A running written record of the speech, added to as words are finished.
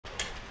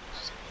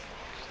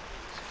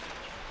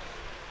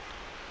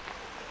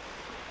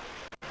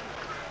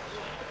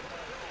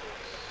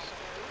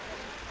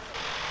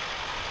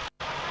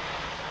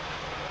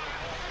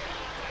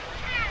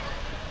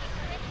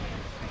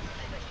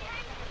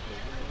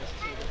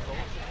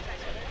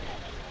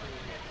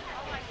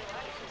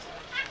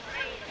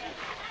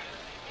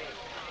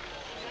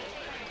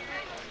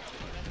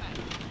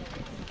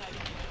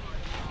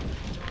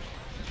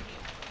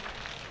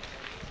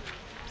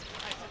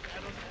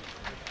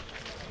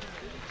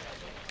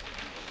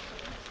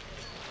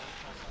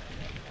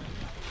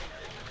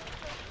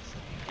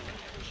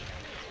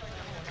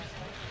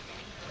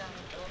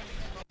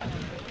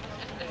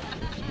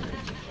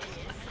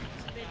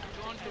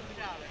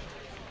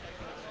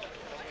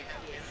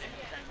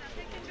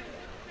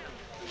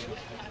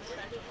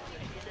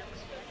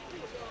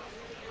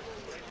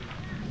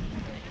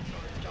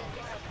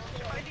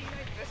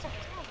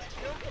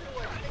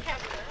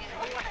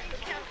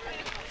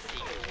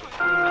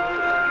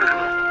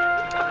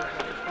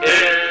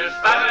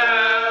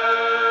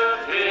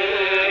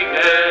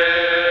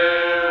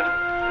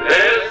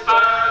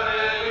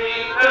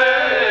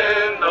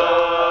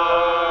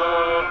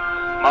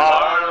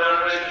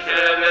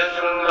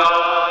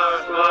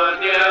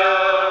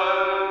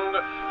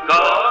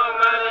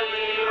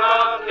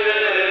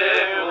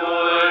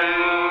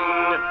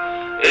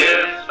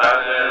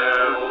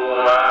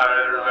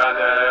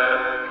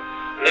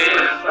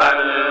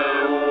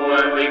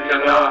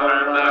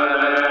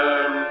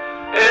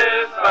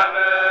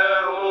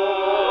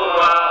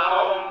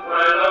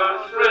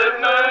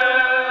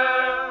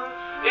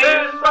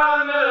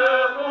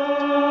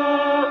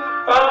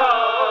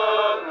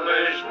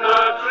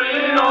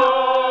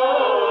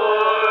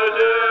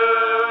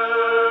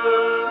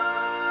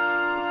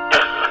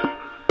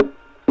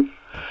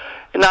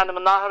Gnan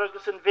am nahar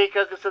agus an bhéic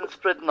agus an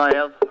sprid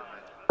nael.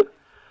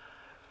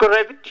 Go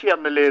raibh tí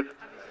am na liv.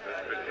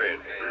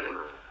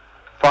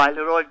 Fáil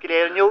a roiv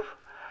gréir niuv.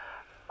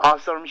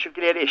 Asarm shiv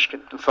gréir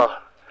ishkint. So,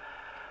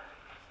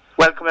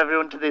 welcome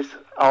everyone to this,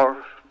 our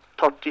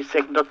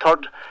 32nd or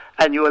 3rd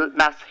annual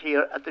Mass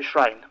here at the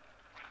Shrine.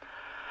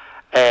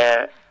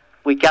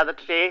 We gather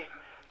today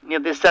near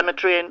this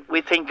cemetery and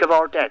we think of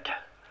our dead.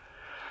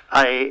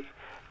 We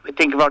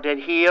think of our dead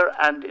here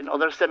and in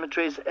other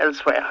cemeteries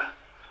elsewhere.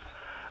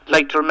 I'd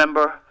like to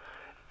remember,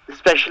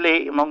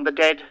 especially among the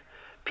dead,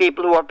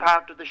 people who are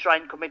part of the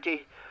Shrine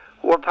Committee,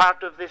 who were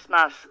part of this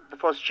Mass the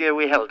first year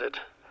we held it,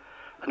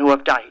 and who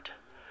have died.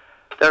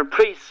 There are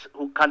priests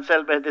who can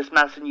celebrate this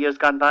Mass in years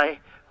gone by,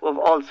 who have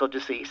also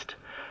deceased.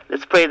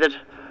 Let's pray that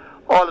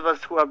all of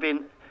us who have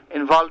been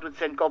involved with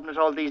St. Gobnait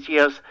all these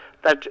years,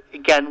 that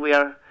again we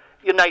are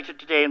united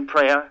today in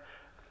prayer.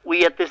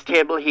 We at this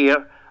table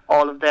here,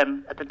 all of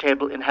them at the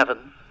table in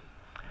heaven.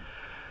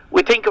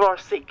 We think of our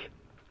sick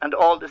and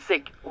all the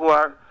sick who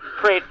are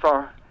prayed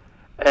for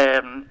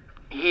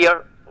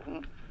here,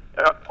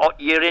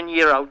 year in,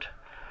 year out.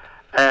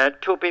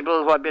 Two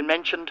people who have been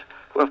mentioned,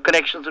 who have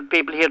connections with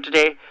people here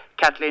today,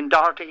 Kathleen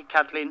Doherty,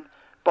 Kathleen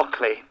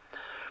Buckley.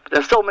 But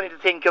there's so many to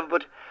think of,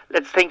 but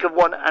let's think of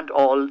one and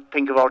all.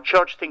 Think of our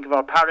church, think of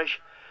our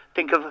parish,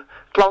 think of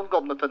Clon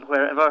Gobnait,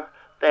 wherever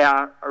they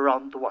are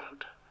around the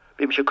world.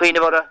 Bim se queen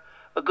of a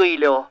gui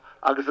leo,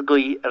 agus a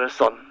gui a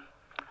son.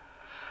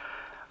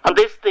 On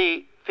this,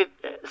 the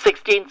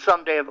 16th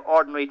Sunday of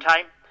Ordinary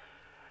Time,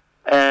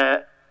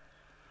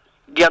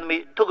 Dian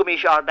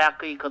tugamish ar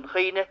baki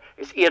Concelebrated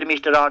is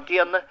irmister ar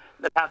dian na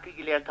baki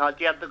gileta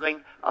dian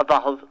going a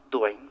vahav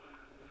doing.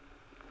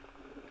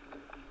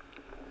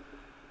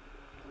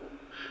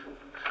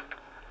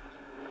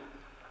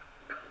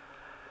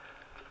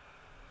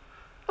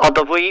 On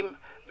the Wim,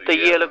 the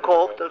yellow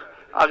coat,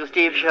 agus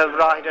Steve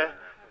Chevride,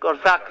 gur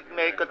fac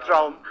me go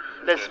traum,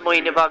 les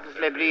moine agus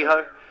le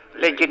briher,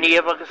 le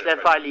genev agus le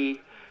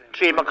fali,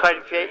 tri ma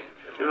cairfein,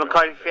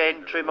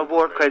 tri ma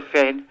bor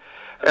cairfein,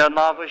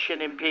 nava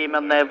sin in pim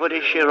and ne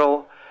vudi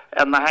shiro,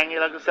 and the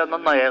hangil agus an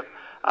naev,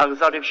 agus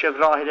arif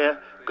Chevride,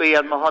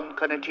 guyan mahan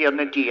canatir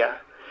na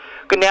dia.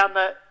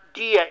 Gunana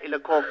dia ila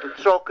coat,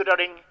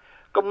 trokudaring,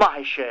 go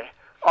mahishe,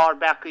 ar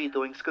baki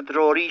doing,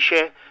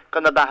 skudrorishe,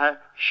 gonna baha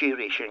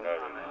shirishing.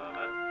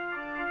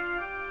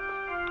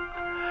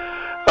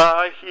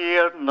 I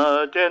hear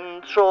na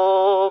den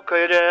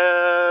trokere.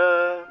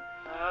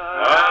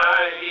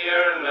 I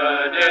hear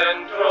na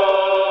den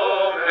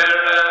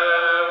trokere.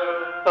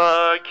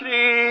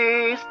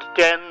 Christ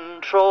den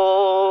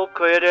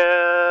trokere.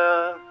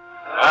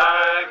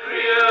 I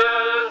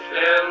Christ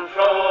den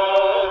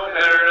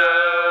trokere.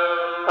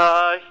 I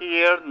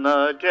hear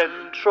na den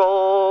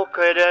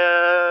trokere.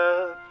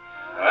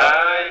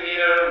 I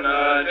hear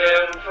na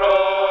den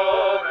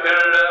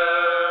trokere.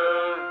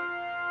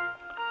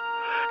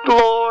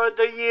 Lord,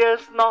 the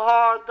yes na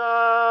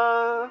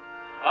harda.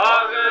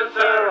 Agus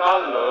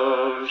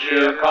hallo,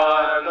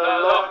 shirkan the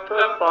loch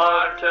the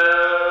parte.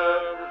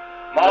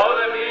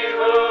 More me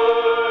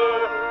too,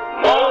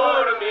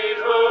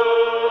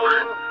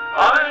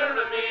 iron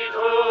me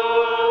too,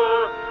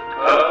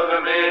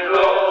 cover me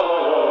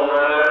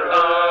Lord.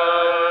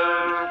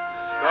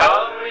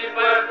 Help me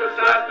back the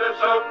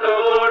sacrifice of the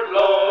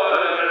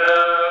Lord.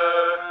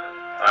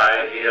 I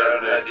hear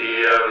the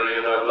dear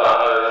in the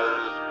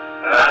lost.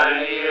 I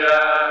hear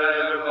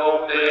the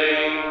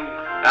hoping,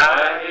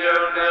 I hear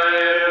the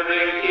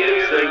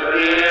music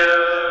dear,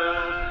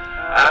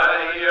 I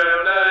hear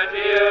the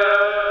dear,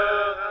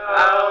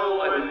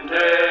 how and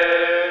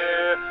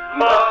day,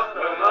 mock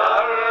the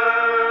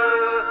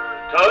mother,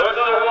 touch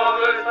the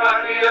woman's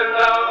backing and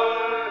down,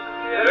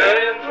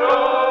 then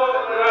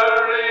throw the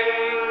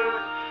ring,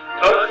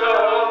 touch the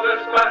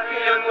woman's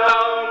backing and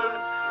down,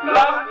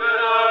 lock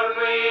it on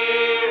me,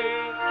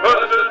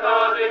 touch the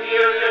thought to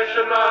hear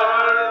Yeshua.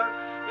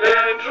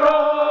 Den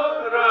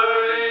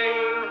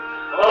trokering,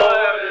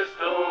 is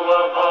to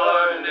a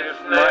one is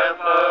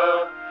never,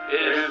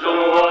 is to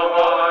a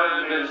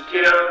one is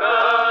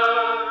tierna,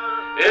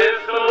 is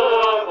to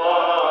a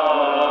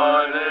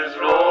one is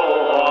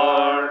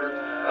Lord.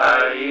 I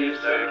is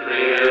a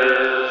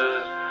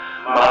clear,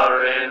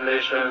 more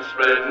English and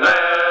spread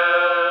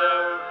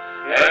now,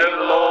 and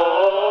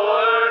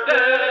Lord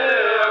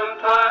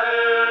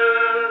Empire.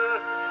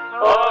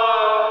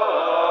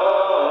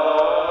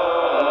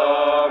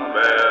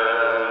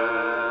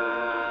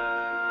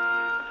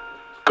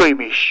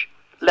 Guimish,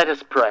 let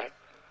us pray.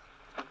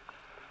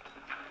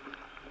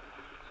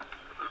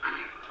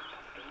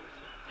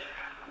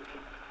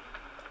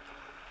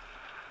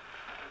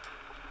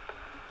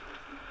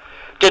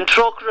 Den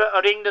trokre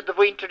a ring de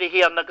winter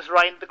hier agus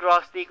rein de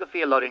gras die go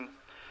féloring.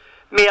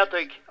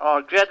 Meadig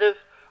ar gredev,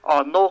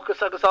 ar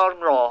nochus agus ar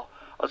rá,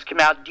 as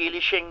kemad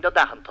dílishing de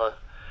dachanta.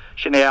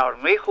 Sinné ar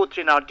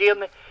mechutrin ar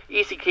dierne,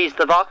 easy keys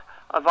de vach,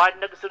 a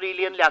vaiden agus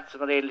rilien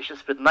letsam ar elische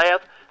spid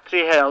naev,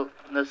 tri hel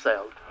na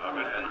seld.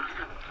 Amen.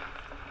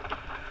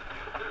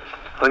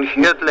 An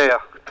hiad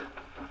leacht.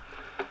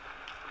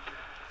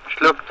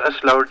 Slucht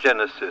as laur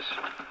Genesis.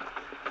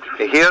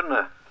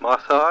 Hirna,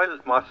 mas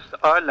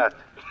áilet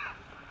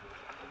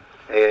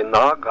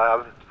ná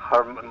gab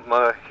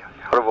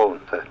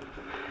harvónta.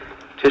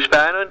 Tis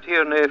spanant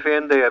hirna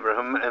féin de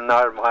Abraham in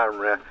nar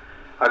marmre,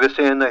 agus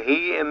na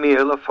hí I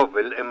míl a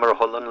fobil I mar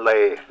hollan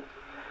lei.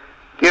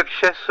 Diag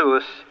sé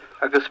suas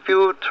agus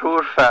piú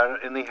trúr fer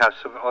in I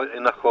hasam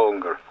in a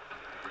chóngar.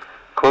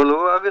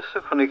 Colú agus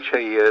a chunig sé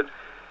iad,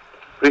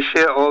 ri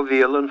sé ó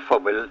bhíal an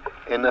fobil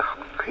in a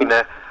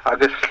chine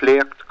agus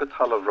chléacht go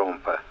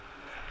talamhrómpa.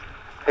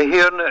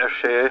 Hirna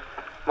sé,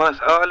 mas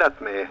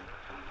áilet mé,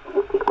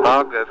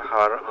 agah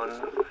har an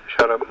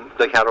siarab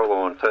de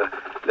charabhánta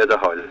le a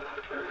hall.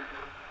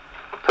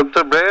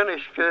 Tugtar brean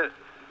isce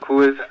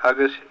cuaibh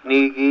agus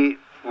nígi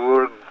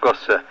bhúr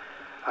gosa,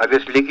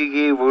 agus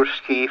ligigi bhúr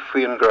cí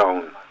faoin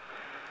grán.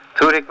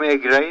 Túric mé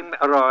greim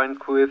aráin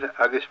cuaibh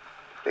agus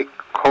ag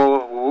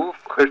cóhú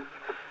cuirt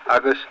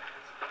agus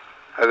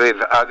a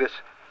bhíh agus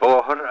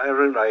bóthar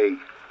ar an raig.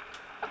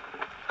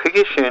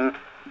 Cuigi sin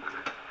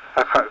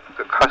a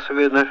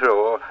casabhí na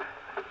ró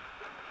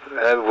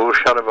bhúr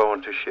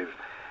siarabhánta sibh.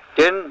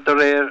 Den de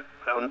réir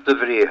an de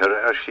bhríthar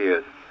ar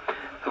siad.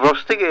 Tá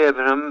bhostig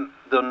Abraham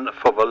don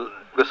phobal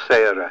go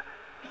séire.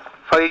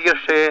 Faigar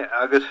sé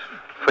agus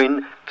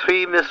faoin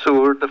trí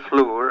mesúr de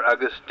flúr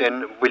agus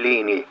den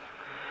bhuilíní.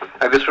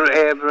 Agus ru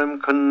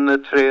Abraham chun na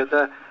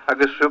tréada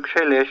agus rúg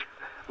sé leis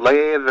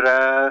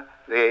léomhrá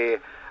é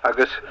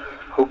agus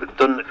thug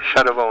don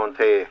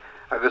siarabhánta é,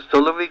 agus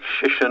dulamhíh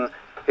sisin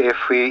é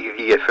faoi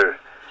dhéifir.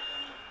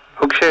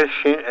 Thug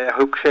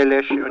sé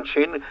leis an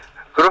sin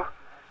gruth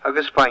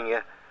agus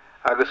Spáine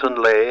agus an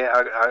lé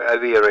a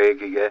bhí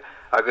réige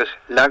agus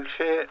leag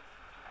sé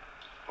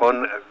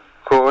an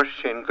cóir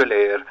sin go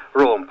léir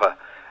rómpa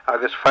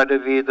agus fada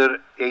bhíidir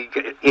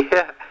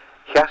ihe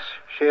cheas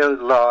sé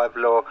láimh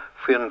lá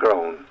faoin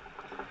grán.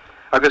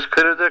 Agus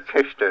cuireadar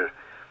ceistir,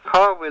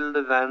 cá bhfuil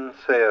de bhean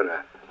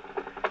séire.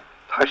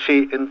 Tá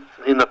sí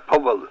ina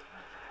pobal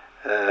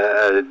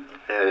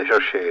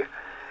ar sé.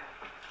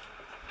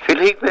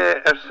 Filhíigh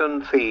mé ar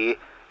san tí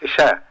I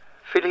sé.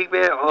 Filhíigh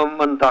mé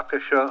an dacha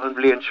seo an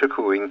bblion se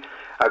cuaing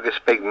agus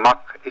beag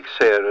mac ag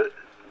séire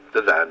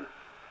de bhean.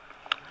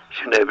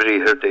 Sin é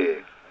bríthir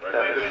dé.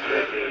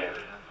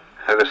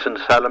 Agus an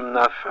salam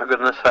na agus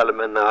na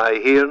salama na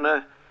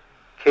hirna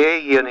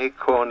cé dhéanaigh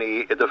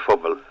cónaí I de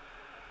phobal.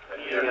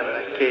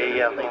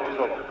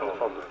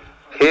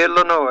 Cé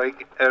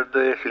lanóig ar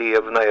de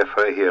chlíomh na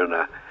éfa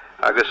hirna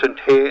agus an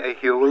té a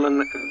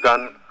hiúlan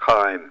gan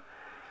chaim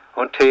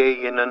an té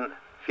dhéanaan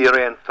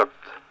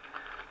firéantacht.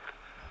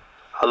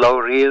 A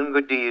láiríonn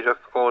go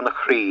díreach ó na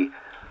chrí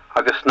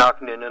agus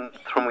nachníonn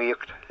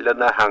tromíocht le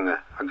na hanga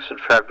agus an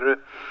fegre.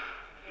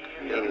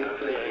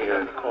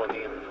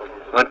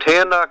 An té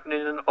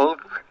nachníonn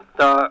olc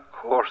dá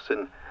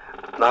chórsin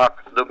nach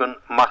dugan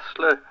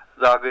masla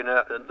dágaine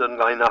don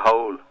gaine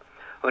haul.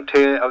 An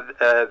té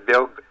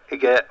beag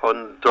ige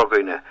an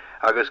drogaine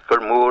agus gur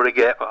mór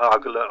ige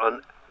agla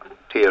an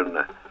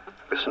tíirne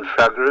agus an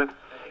fegre.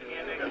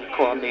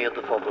 Cónaí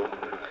de phobal.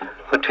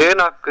 An té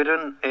nach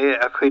gudan é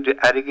a chuid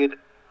airigid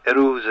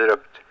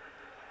úsaireacht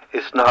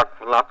is nach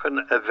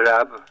lachan a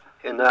bhrab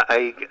ina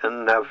aig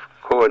an nabh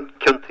cóin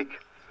ciuntig.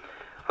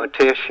 An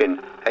té sin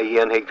a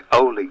dhéanaigh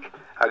álaigh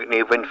ag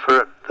ní bhain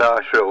fur dá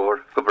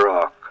seóir go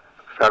brach.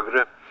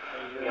 Fegre.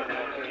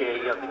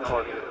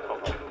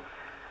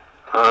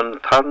 An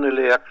tarna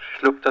léach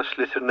slúptas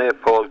litir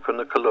népáil chun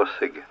na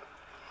colosig.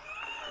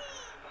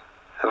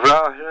 A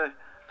bhráithre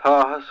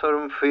táthas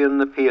orm faoin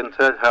na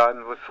pianta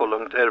tháim bh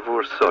fulangt ar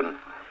bhúr son.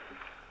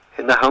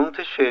 In na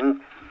haunta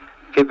sin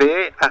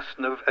Gibé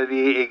asnamh a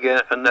bhí ige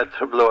an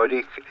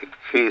trabláirí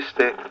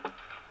Chríste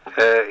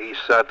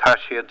is a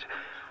táisiad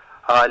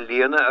a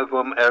líana a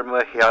gom ar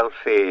ma heal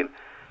féin,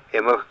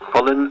 ima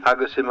cholan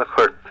agus ima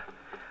churp,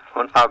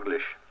 an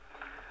aglis.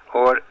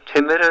 Or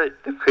timire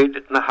de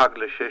cuid na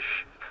haglis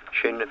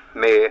sin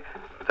mé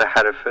de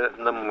harfa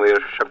na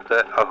muir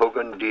seachta a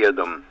thugan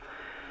diadum.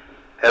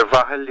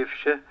 Bhatha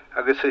lifse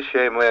agus is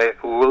sé mé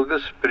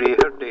úlgus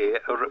bríthir dé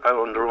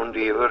an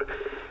rúndíomhar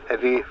a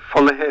bhí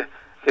folathe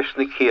leis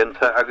na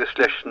céanta agus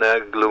leis na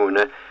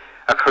glúne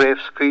a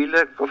chréibh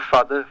scuile go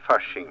fada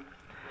farsing.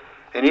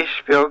 In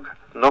is beag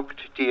nocht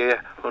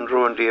dia an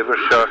rúndíomhar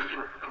seo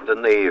de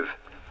néamh,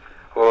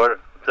 or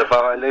de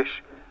bhailis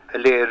a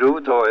léirú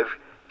dóibh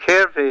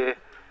céir bhé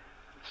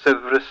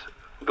sibhras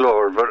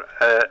glórbar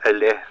a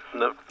le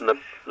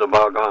na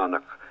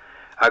bágánach.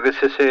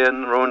 Agus is é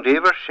an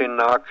rúndíomhar sin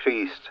ná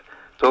Christ,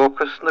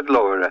 dóchas na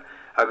glóire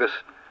agus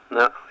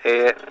na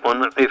é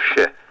an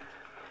ifse.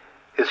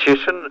 Is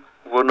sin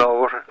bhn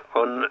áir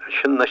an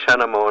sin na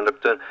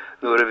seanamánachta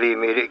nuair a bhí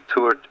mé ag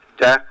túirt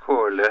deach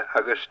cóirle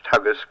agus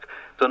tagasc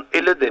don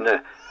ile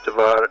duine de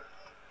bhar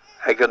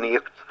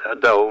aгаníocht a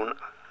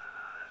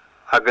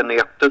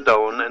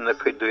dán in na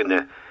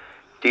cuiduine,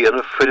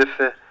 díana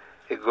fuirife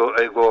I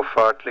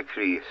ggófart le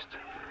Christ.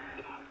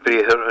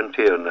 Bríthir an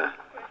tíirne.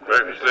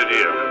 Breakfast the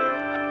deal.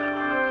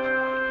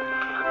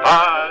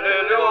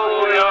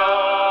 Hallelujah,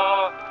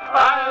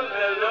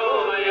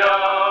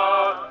 hallelujah,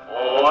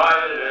 oh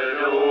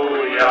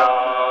hallelujah.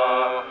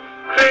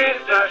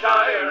 Christ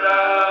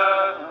Shira,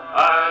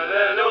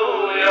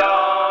 Alleluia.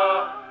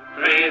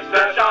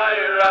 Christa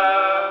Shira,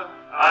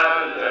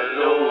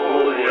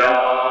 Alleluia.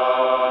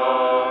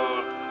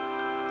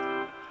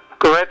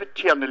 Go raibh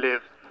tíana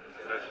liv.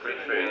 Let's be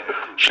free.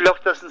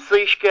 Shluchtas an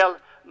sísgel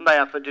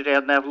nafa de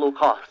réad neflú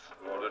cás.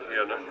 Lord,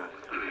 hear them.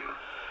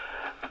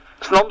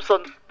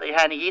 Snomson de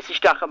henna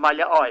ísisteach a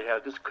maile áire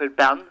agus chur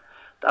ben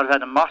dar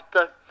bhena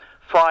Marta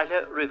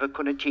fáile rih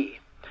cunatí.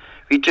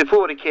 Bhí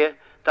trifórice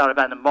dar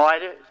bhena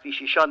máire bhí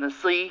si sean an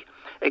sí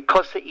ag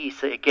cosa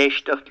ísa ag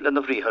géisteach le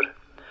na bhríthir.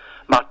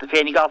 Marta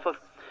fénig áfah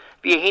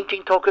bhí a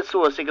hinting tócha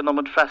suas ag an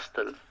nomad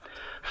festal.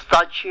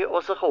 Stad si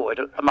os a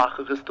chóir amach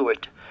agus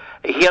dúirt.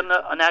 A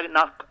hiarna an ag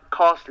nach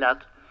cás leat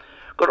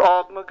gur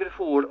ágma gur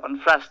fúr an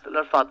festal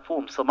ar fad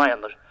fóm sa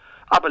maianar.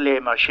 Aber le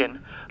mar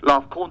sin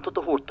láf cónta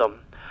do húrtam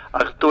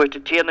agus dúirt a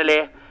tíana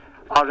le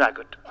á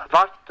ragad. A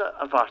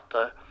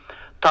bharta,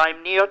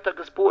 táim níart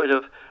agus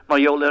búirih mar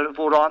jól ar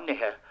bhórán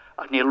nithe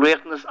ach ní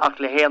réachnas ach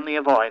le héanaí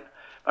a bháin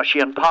mar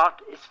sí an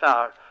párt is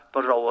fearr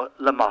ba róa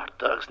le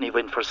Marta agus ní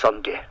bhain for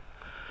Sunday.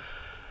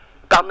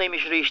 Gobnait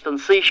mis ríist an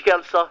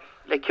sísgelsa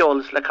le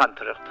ceolas le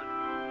cantareacht.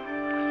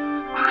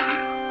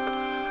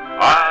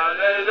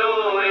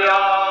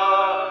 Alleluia,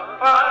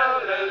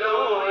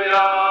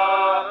 Alleluia,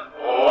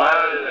 oh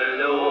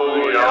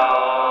Alleluia.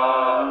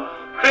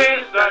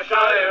 Christa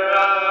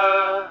Shira,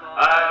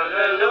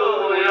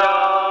 Alleluia.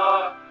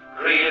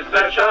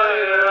 Christa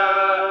Shira,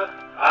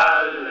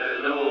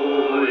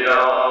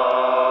 Alleluia.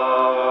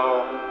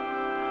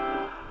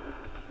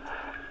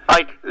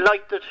 I'd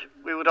like that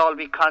we would all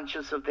be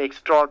conscious of the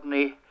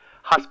extraordinary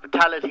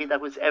hospitality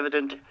that was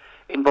evident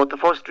in both the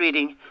first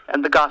reading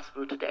and the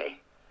Gospel today.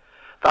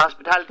 The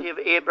hospitality of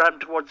Abraham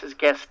towards his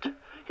guest,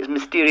 his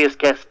mysterious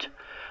guest,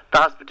 the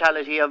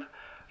hospitality of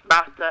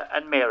Martha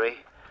and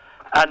Mary,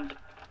 and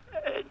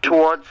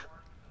towards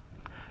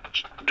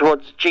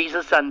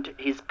Jesus and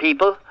his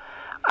people,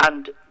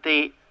 and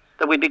that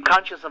we'd be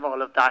conscious of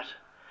all of that.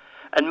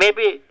 And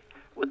maybe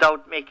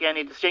without making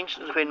any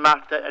distinction between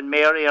Martha and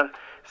Mary or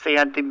say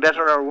anything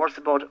better or worse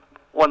about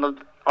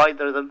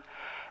either of them,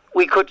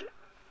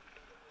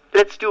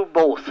 let's do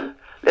both.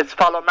 Let's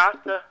follow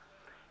Martha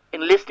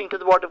in listening to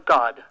the Word of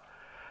God.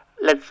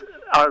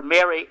 Or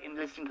Mary in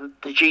listening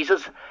to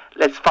Jesus.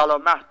 Let's follow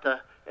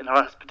Martha in her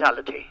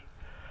hospitality.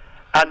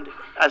 And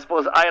I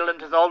suppose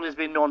Ireland has always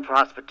been known for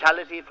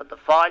hospitality, for the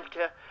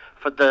fáilte,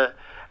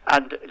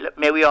 and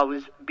may we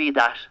always be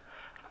that.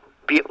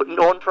 Be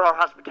known for our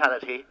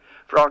hospitality,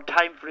 for our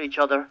time for each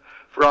other,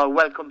 for our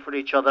welcome for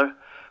each other,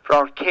 for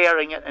our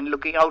caring and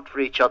looking out for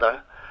each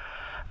other.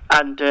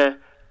 And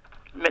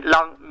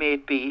long may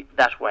it be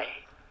that way.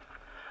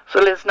 So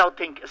let's now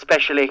think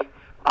especially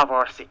of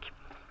our sick.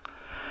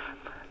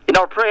 In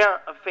our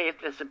prayer of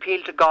faith, let's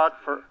appeal to God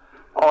for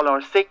all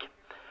our sick.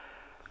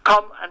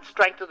 Come and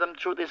strengthen them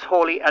through this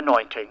holy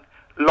anointing.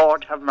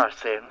 Lord, have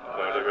mercy.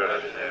 Lord, have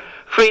mercy.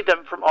 Free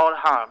them from all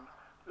harm.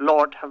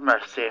 Lord, have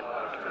mercy.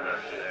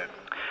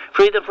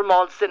 Free them from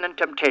all sin and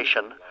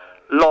temptation.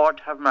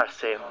 Lord, have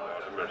mercy.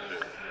 Lord, have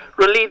mercy.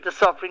 Relieve the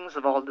sufferings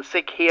of all the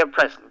sick here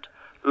present.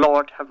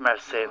 Lord, have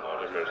mercy.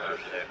 Lord, have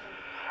mercy.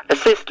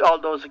 Assist all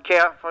those who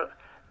care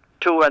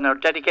to and are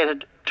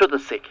dedicated to the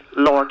sick.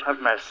 Lord, have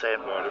mercy.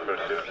 Lord, have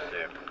mercy.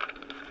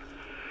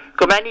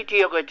 Gomani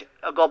diogad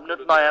a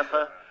Gobnait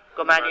nafa,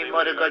 Gomani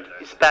moragad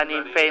is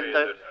Spanin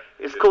fainter,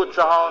 is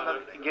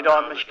Concelebrated,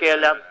 Gidon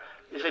Mashkela,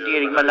 is a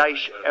dearing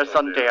Malaish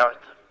Sunday earth.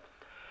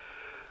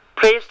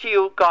 Praise to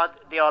you, God,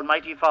 the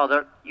Almighty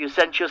Father. You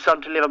sent your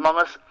Son to live among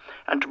us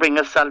and to bring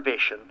us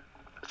salvation.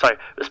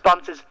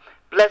 Response is,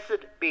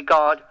 blessed be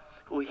God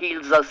who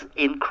heals us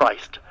in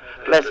Christ.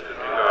 Blessed be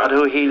God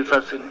who heals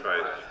us in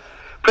Christ.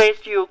 Praise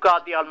to you,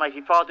 God, the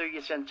Almighty Father.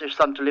 You sent your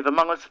Son to live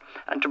among us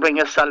and to bring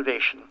us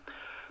salvation.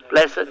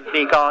 Blessed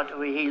be God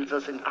who heals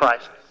us in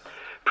Christ.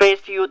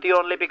 Praise to you, the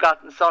only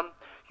begotten Son.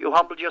 You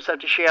humbled yourself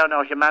to share in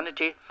our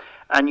humanity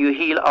and you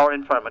heal our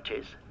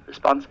infirmities.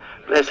 Response,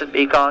 blessed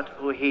be God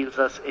who heals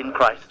us in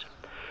Christ.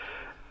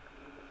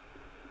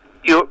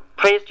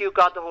 Praise to you,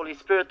 God, the Holy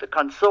Spirit, the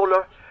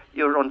Consoler.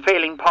 Your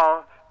unfailing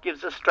power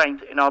gives us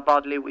strength in our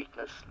bodily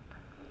weakness.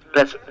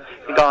 Blessed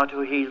be God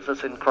who heals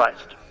us in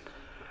Christ.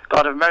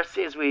 God of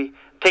mercy, as we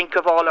think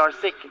of all our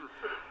sick,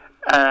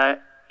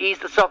 ease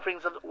the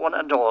sufferings of one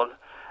and all,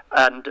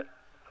 and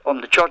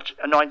the church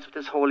anoints with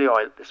this holy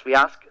oil. This we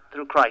ask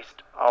through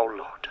Christ our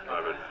Lord.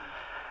 Amen.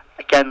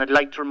 Again, I'd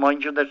like to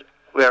remind you that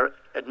we're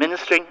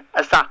administering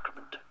a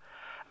sacrament.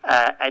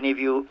 Any of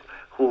you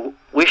who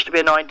wish to be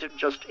anointed,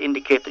 just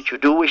indicate that you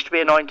do wish to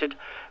be anointed,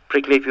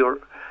 particularly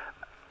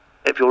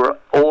if you're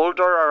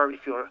older or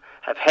if you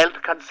have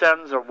health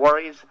concerns or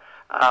worries,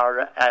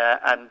 or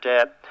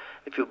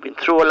if you've been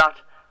through a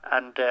lot.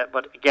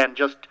 But again,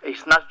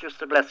 it's not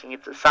just a blessing;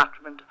 it's a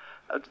sacrament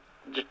of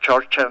the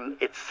church, and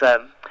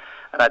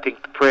and I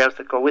think the prayers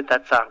that go with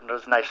that sacrament are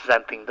as nice as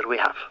anything that we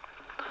have.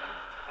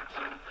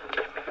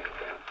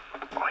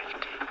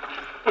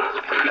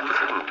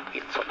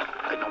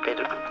 I know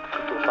better.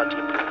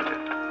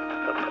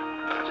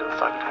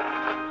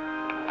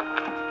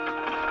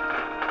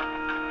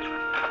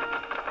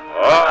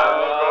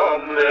 Oh.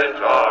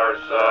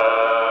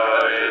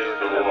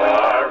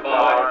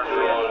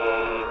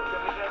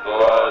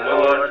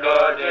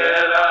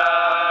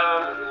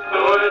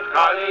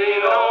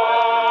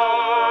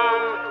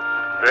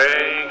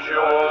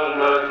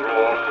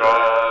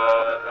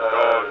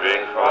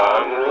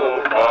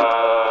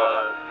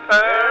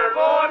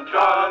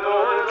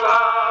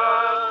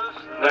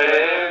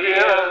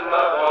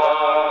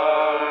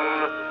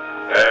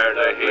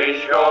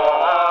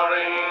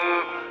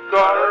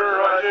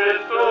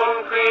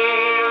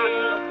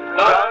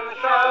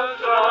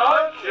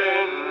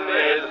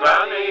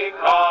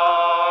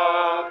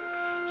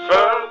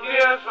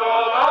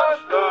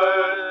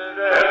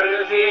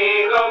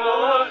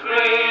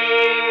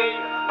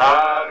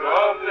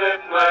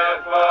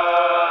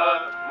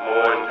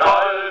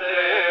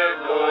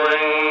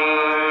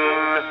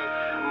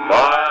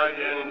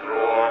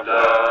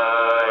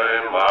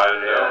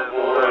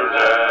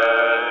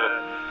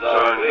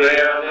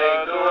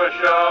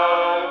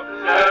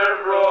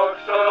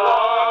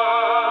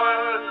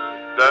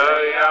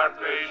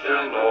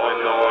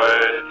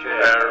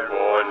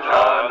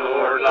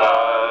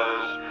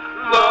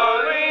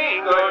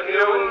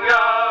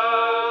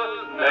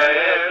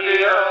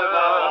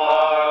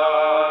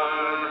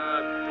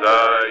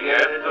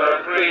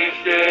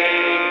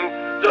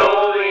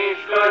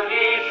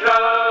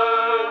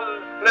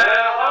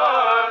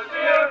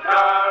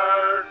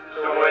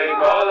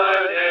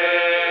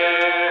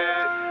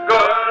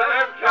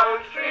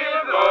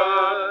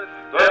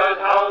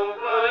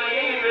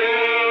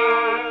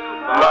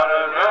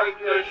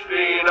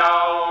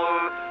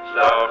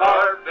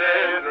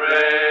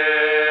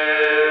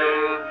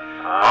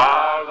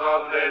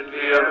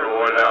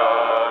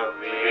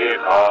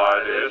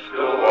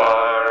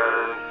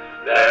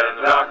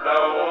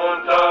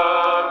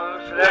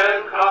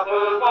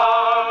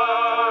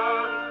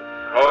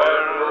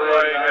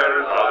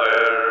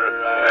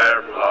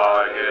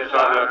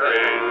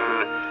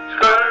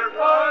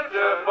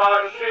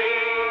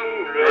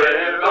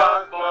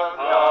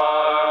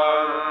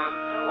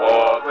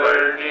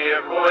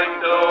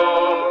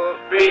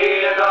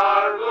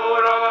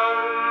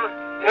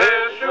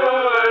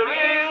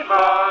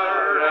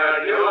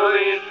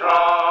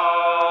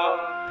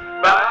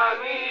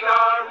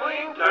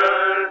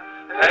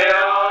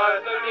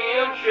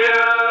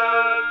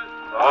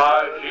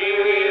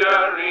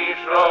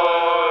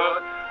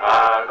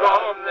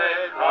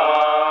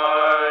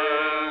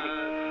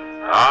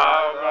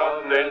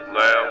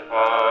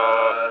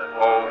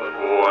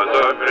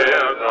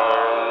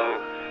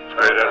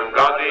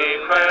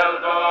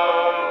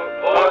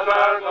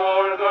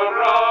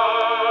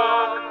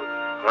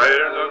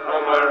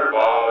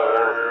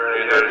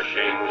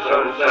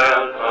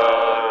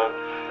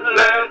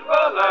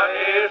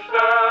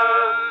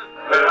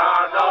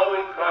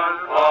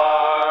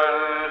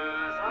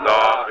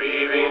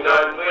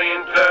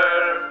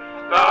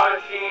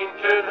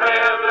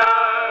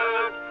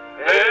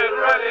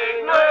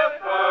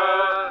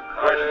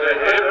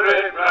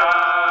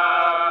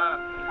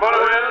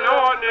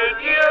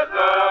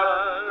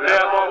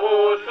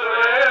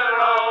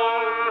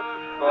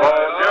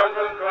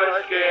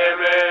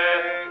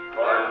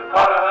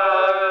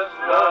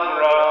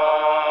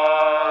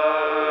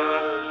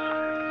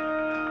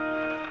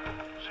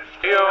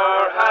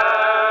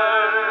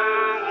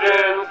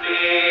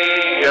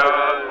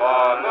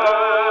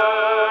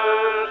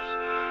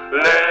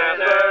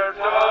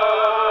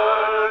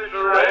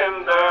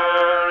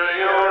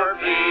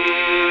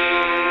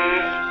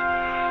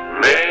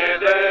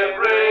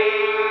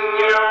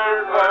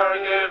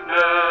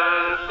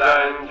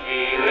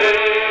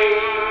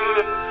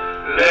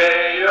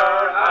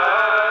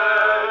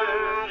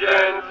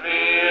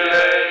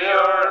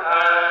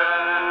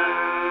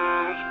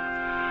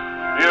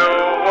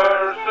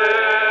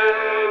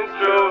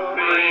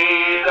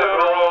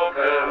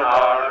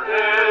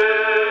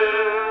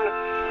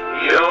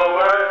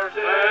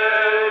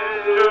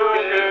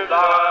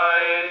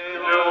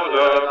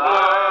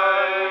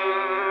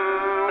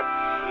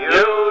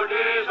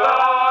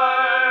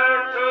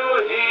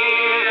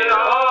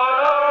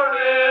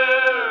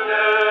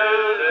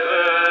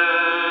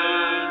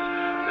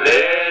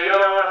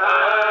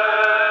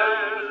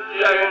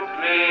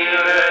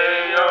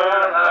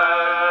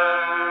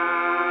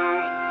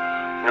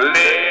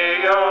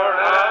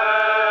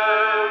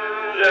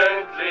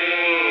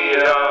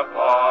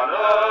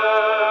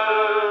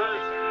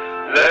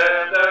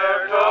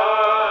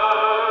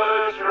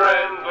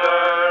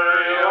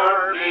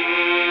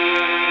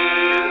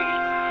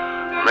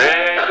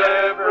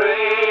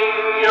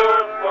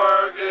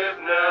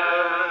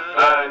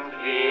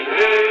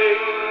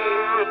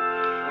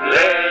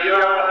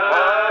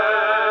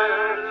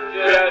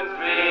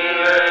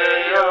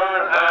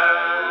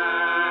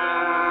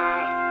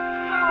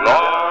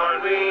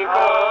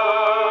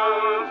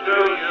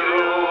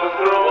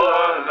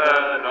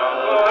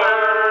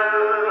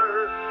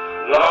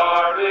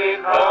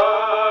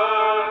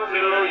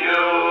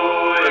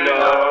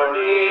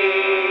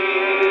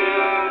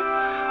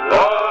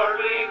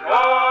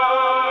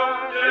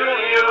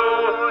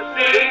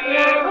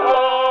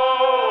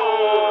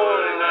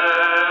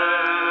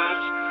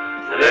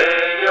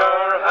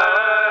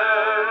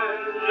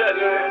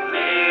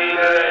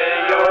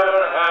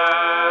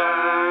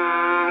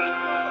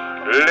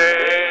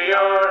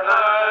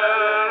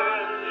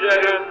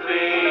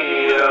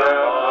 gently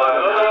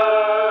upon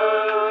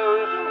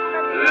us.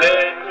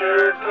 Let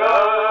your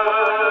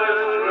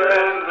trust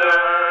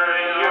render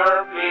your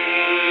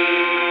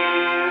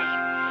peace.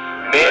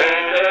 May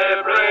they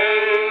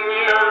bring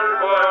your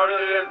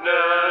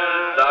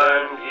forgiveness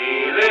and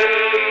healing.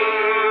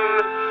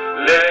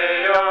 Lay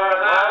your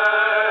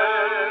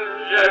hands,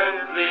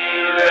 gently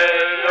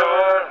lay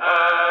your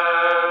hands.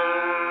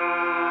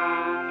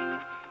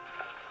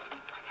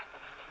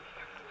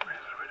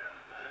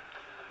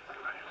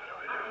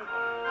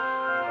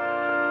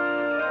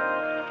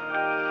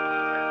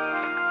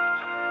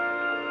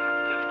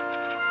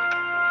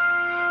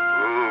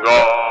 Go,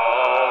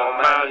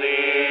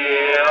 many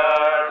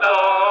are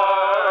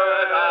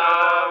Lord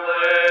of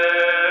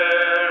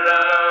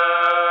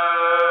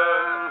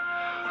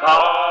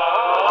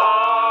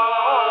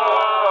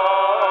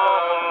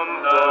on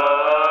the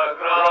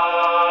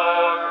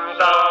cross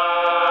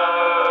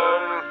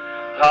down,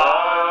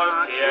 on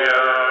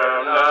here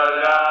the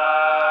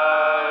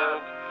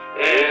land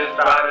is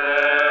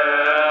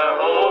banner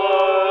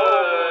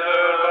over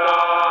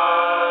God,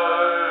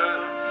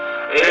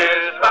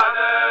 is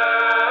banner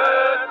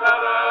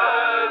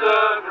covered the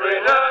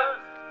brinner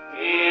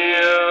is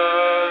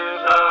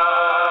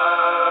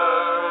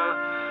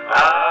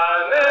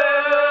and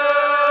ever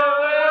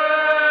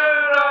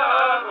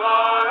of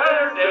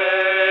our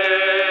day,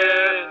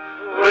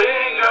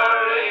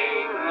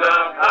 ringing the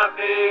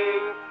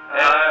passing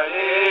and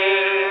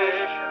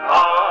each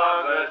of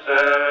the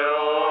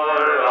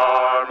sailor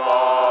our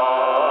march.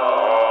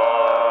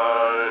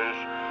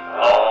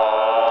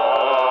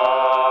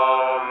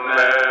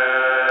 Amen.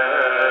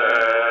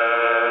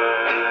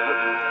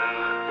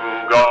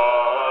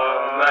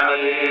 God,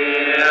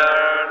 many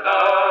are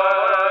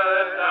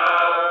those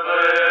of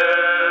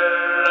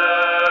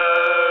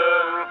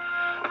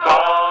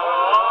on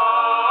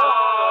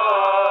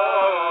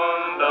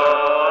the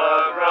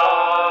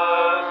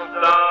cross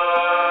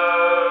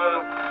down,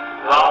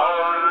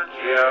 on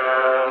cheer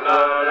the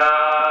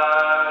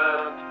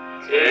land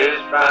is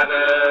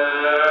banner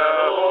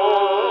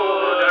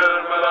over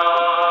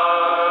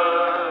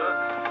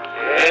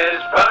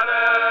is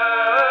banner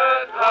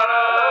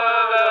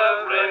covered the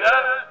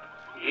brinner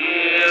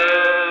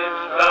is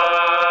thou,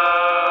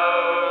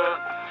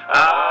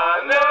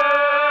 and never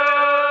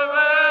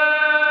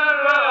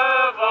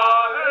of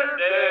our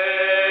day,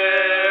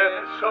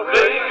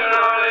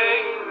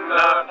 lingering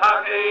the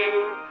packing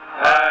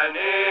and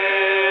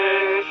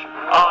each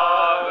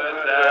of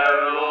their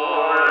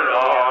Lord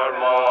our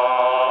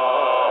march.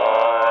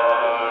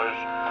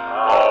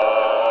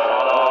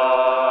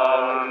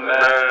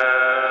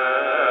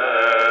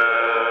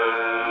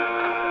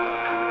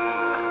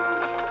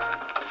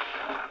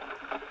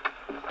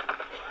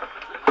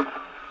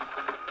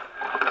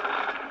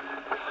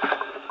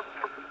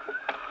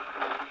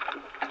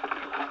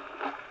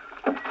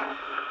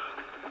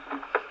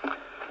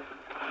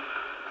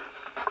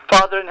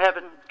 Father in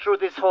heaven, through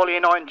this holy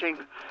anointing,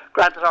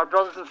 grant that our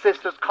brothers and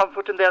sisters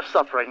comfort in their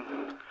suffering.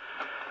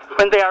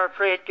 When they are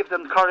afraid, give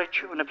them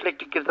courage. When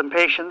afflicted, give them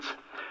patience.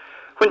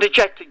 When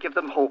dejected, give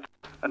them hope.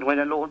 And when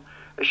alone,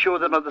 assure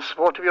them of the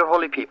support of your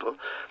holy people.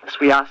 This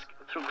we ask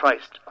through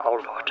Christ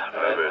our Lord.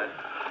 Amen.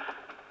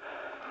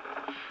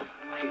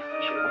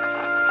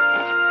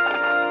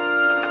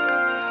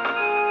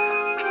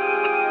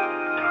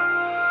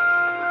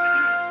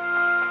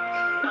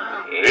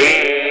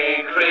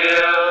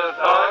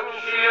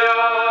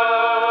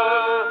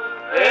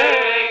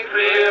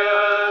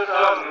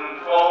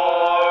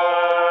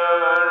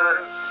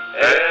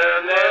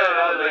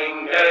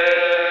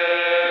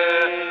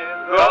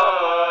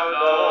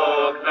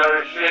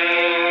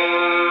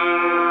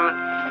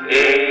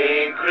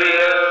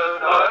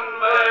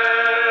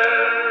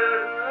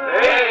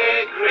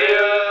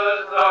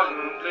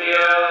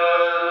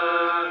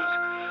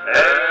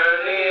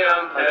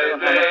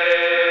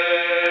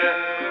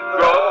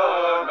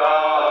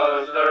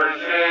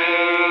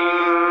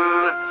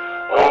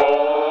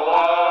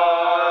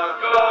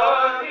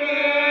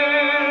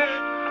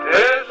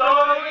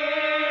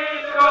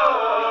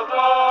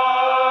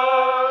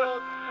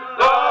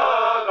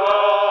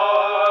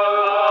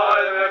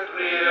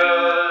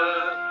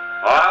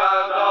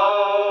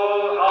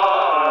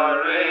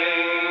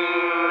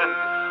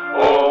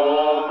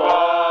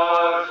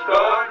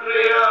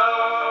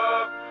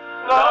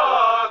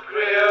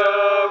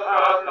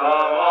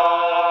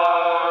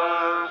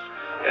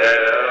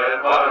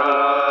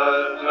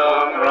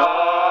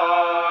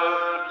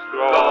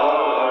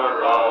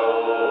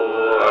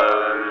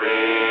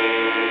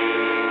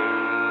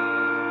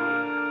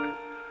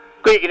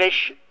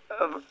 Guignish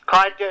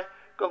Kaide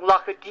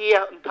Gonglacha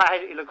Dia and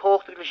Tide in a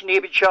Cochta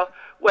Nibisha,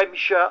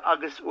 Wemsha,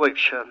 Agus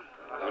Websha.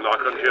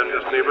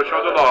 Nakantien neighbor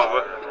shot the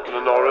lava, and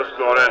the Norris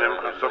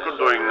Goranim can sucker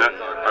doing that.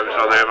 I was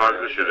on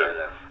the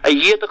Shire. A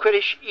year the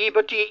Kurish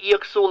Ebati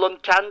Iaksulam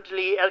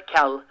Tandli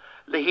Elcal,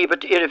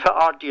 Lehibat Irifa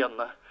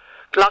Ardiana.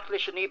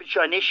 Clacklish and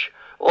Ebishanish,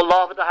 O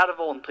Lava the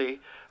Haravonti,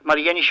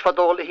 Marianish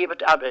Fadol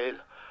Lehibat Abel,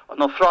 and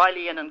no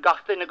Freilian and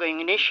Gachtin going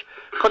inish,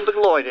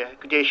 Kundagloide,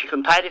 Kudeshi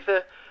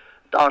Contarife,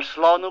 Dar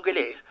Slanu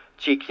Gale,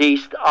 trí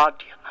Christ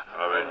ardíana.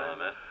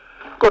 Amen.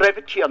 Go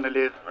raibh tíana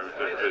liv.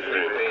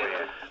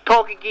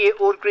 Tóg gé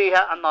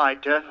úrgríthe an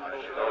náide,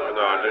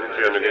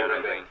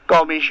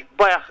 gomis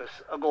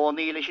bachas a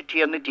gcónaí leis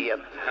tíana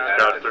díana.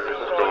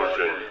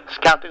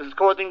 Scatus is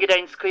códin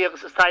gidéin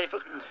scríogus is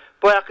taifach,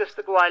 bachas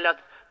de gwailad,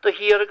 do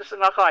híragus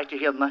an achaite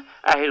hirna,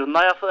 a hir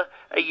naifa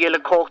a dhéle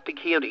cóchtig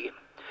hírí.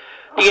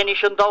 Díana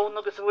is an dawn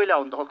agus a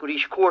bhfuileán, do gur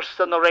ís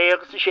cuarsa na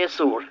réagus an sé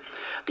súr.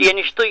 Díana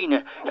is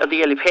duine a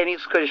dhéle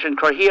pennigs chuir an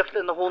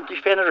corhéachla na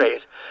húntais féna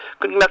réir.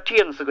 Gun mar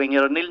tíana sa gwain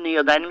ar an nilní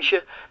a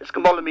daimse, is go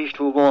molla mís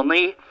tú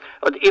gcónaí,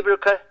 od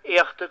ibrica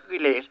éachta go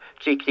léir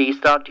trí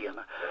Christ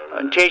ardíana.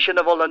 An téisi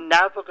na bhfuil an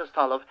nef agus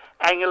talamh,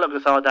 engel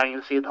agus ád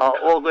engel siad á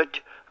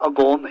ógait a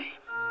gcónaí.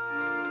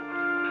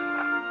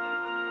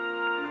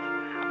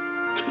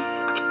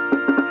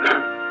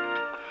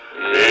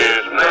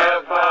 Is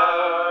nefa,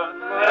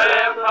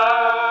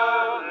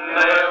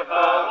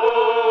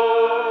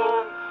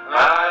 oh, I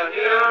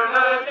hear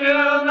na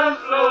tíana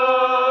sló,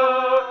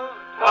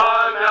 tá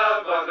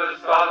nef agus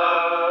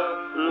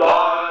talamh,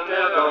 long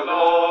in the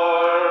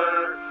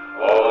Lord,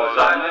 oh,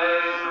 Zion,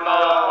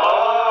 the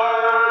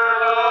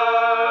Orla,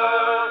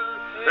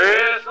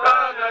 is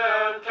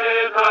Zion,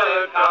 take the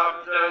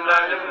captain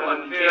and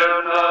one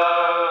tíana,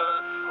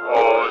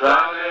 oh,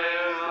 Zion,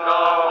 the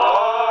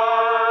Orla.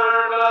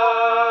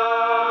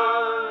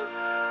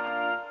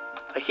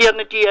 Here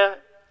na dia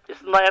is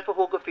naifa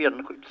hoga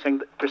fearn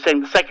for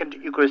saying the second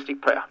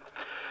Eucharistic prayer.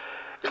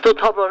 Is to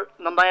tober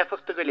na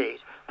naifach de goléir.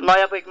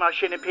 Naifa ag mar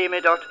sinna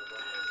payment art,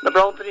 na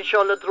browntan in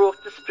shola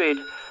droch de spread,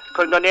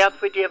 kun na nead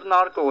fi dev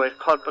nar goir,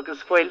 corp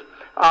agus foil,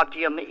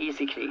 ardíana na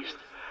easy Christ.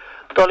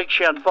 Dolig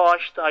sé an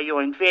fáist a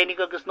join fénig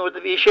agus nód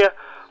a bhí sé,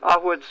 a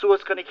huad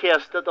suas gan i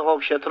céasta de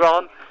hog sé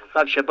trán,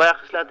 gab sé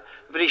bachas led,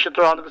 bhrí sé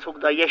trán agus hog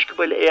da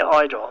jeiscabil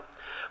aidrá.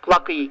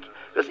 Glacaíg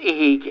agus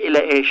ihíg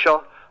ile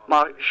seo,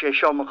 mar sé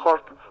seo ma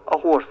corp a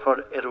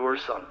hórfar úr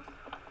san.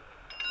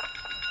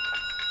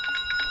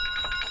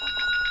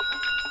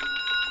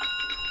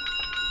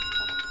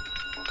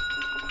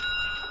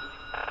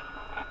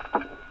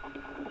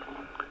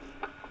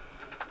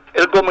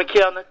 Go me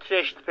ceanna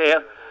tríist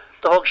péir,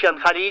 do hog sé an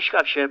charíis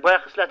gab sé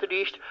bachas le a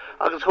ríist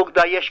agus hog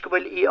da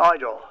jeiscabil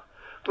aidrá.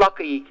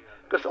 Glacaíg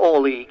agus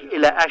ólaíg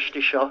ile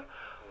eiste seo,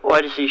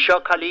 ó is í seo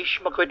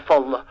charíis ma chuid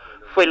folla,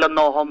 fuil an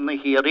náham na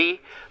hírí,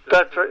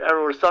 dúirtar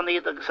úr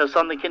sannaíad agus a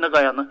sanna cinna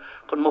gaiana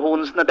chun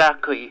mohúnas na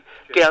dacaí,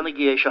 déanna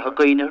gé se a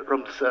gaine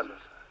rumsan.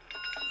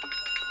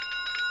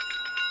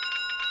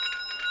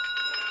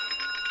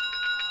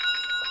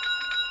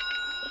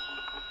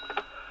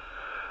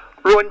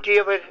 Rúin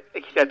díomhar a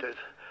chreadad,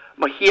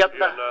 ma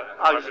hiadna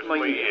agus ma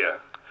hí.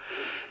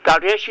 Gar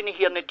rééis sin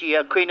hí na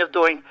dia cuiineh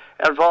dóing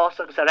bhás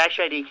agus a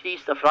réisiid í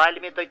Christ a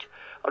freilimimiid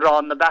a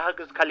rán na bethe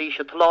agus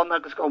chalíise talán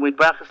agus gomid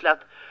brechas leat,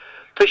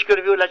 tuis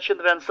gur bhú leit sin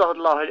bhein sahad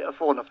láthir a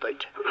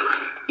fónamhdaid.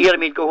 Íar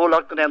míid go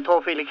hólach go an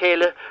tóféile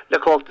chéile le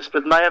cóchtas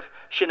sprid naibh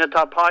sinna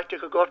tá páirte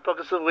go gorpa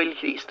agus a bhfuil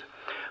Christ.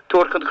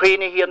 Tuair chun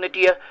chuoine hí na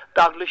dia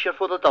dagla sé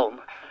fud a dám.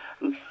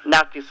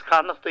 Natis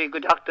canachta I go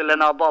deachta le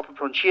ná bapa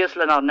pronsias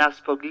le ná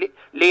nespog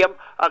léam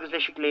agus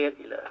leis léir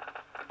ile.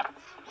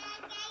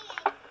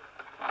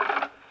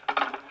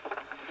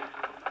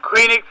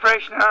 Queenig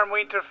freshen arm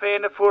winter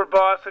féin a fuór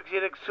bás agus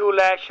iad ag sú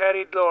leis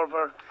Harry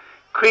Glorver.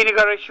 Queenig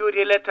ar a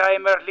siúdi le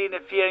taimer lína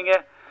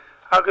fíringe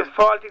agus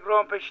fáilti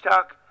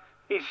grompisteach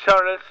I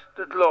sorrels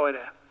de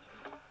glóire.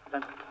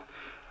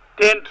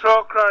 Den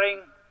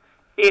trócraring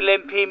I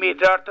limpimi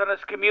dartan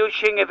as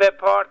commuting a bheith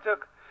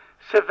pártach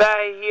sa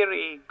bheith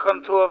hiri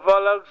chun tú a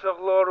bholags a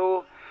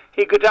glórú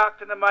I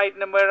godachta na maid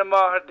na muir a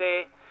máthar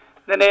dé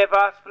na nef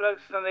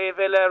aspalags na nef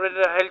ile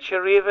rinne a helse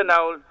riomh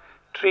awl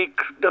trí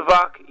de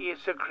bhach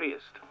Isa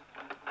Christ.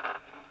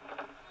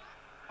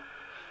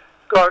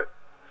 Gur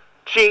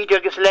tríd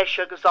agus leis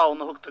agus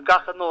ána thugta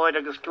gacha nóid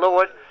agus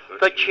glóir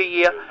do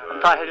tí an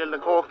taithir le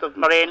cóchtach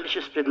mar éon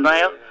leis sprid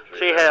nail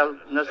trí hel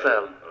na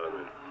sel.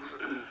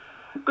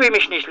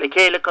 Guimiis níos le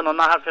céile chun an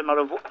nahar fé mar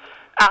a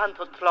ahan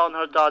tún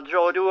tlánthar dá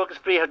dródú agus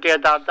bríthar dé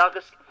dá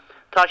dagas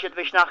tá siad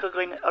bhís nach a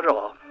grin a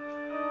rá.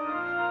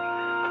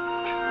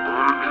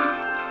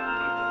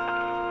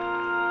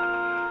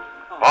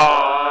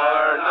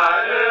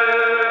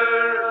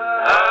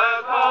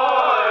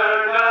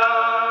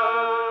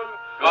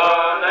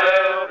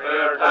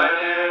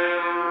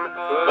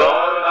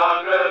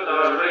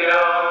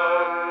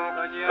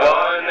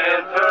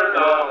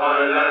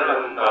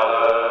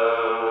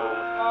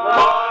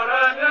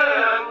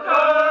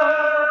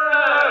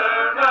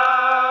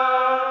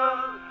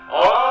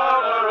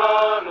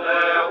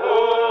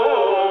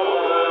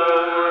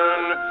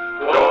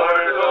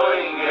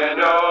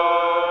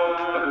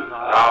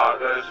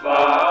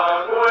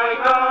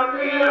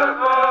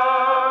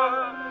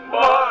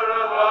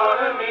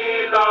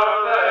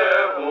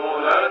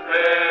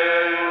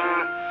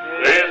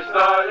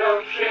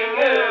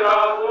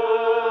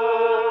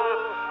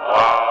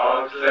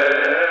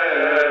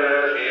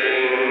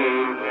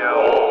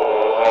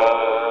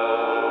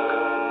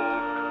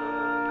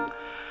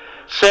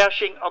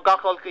 Sersing a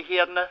gachol go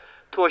hierne,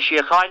 tuair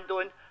sé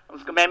chaindúin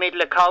Ons go méid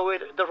le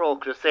cawir de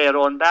rógra sé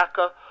rón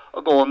beca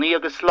a gcónaí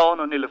agus slán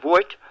ó nila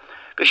bhuairt,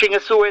 go sin a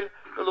súil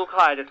go lú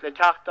chaireach le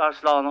techt ar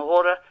slán a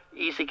hóra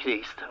Isi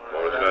Christ.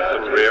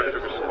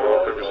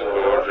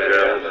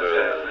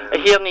 A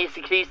hir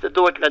Isi Christ a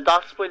dúirt le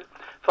dasfuil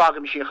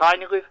fágam sí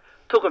chainigh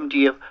tugam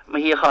díobh ma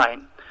hí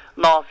chain.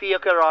 Ná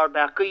fiachar ar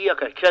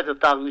becaíach ar credit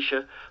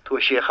daglise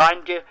tú sé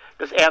chainde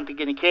gus anta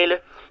gine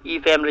céile í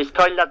fémris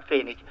toilad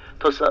fénig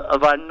tus a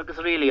bhain agus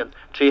rilíon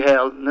trí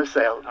héil na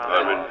sel.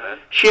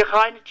 Sí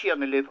chaine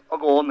tíarna libh a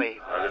gcónaí.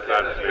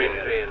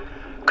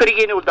 Curí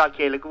ginú dá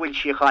céile go bhfuil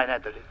sí chaine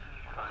idir libh.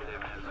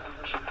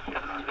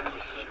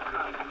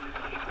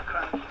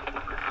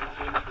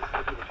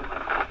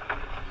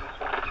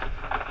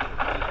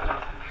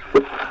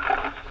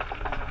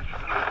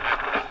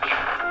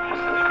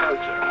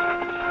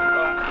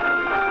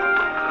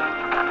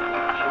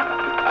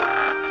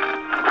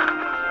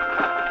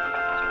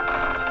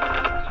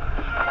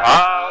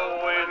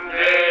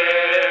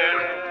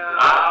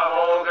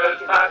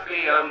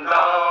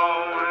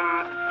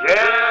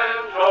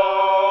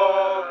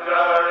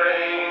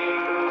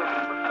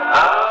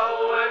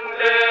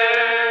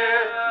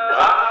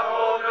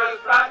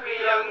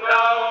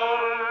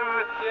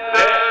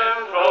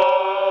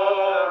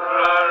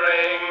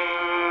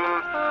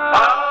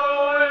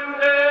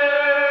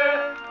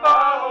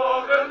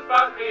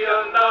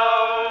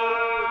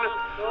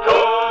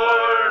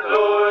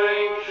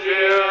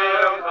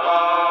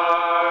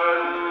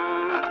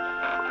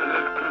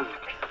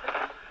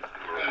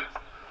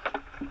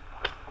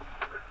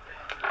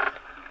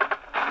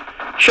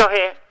 Seo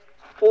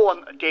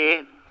ón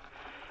dé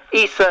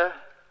Isa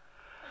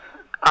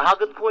a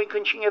hagan cóin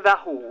cynsin a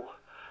bheithú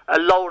a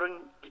lauren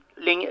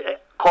ling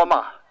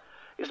coma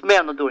is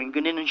mena dúin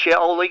gynnin sé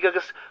ólaig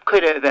agus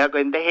cuire a bheith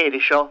goin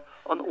dehéiri seo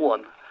an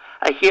ón.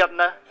 A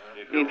hiarna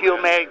ní fiú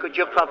mé go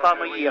dúpla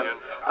fam a dían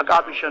ag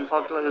abis an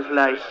fagla agus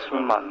leis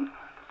an man.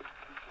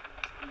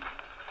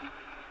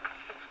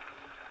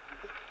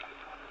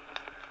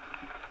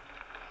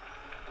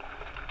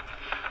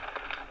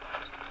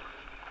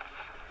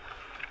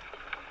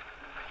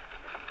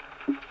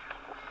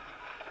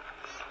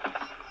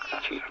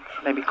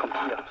 Maybe come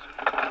here.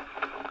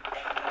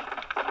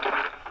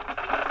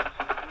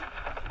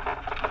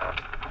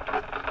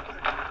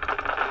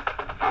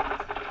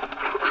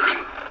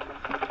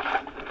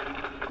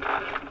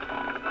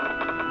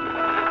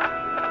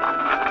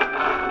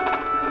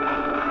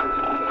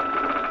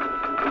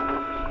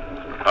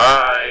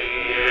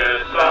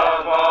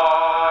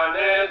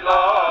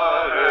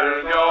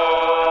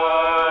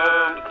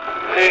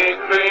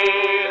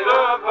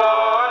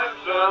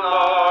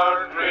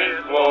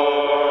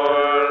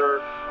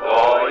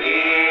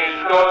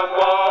 Go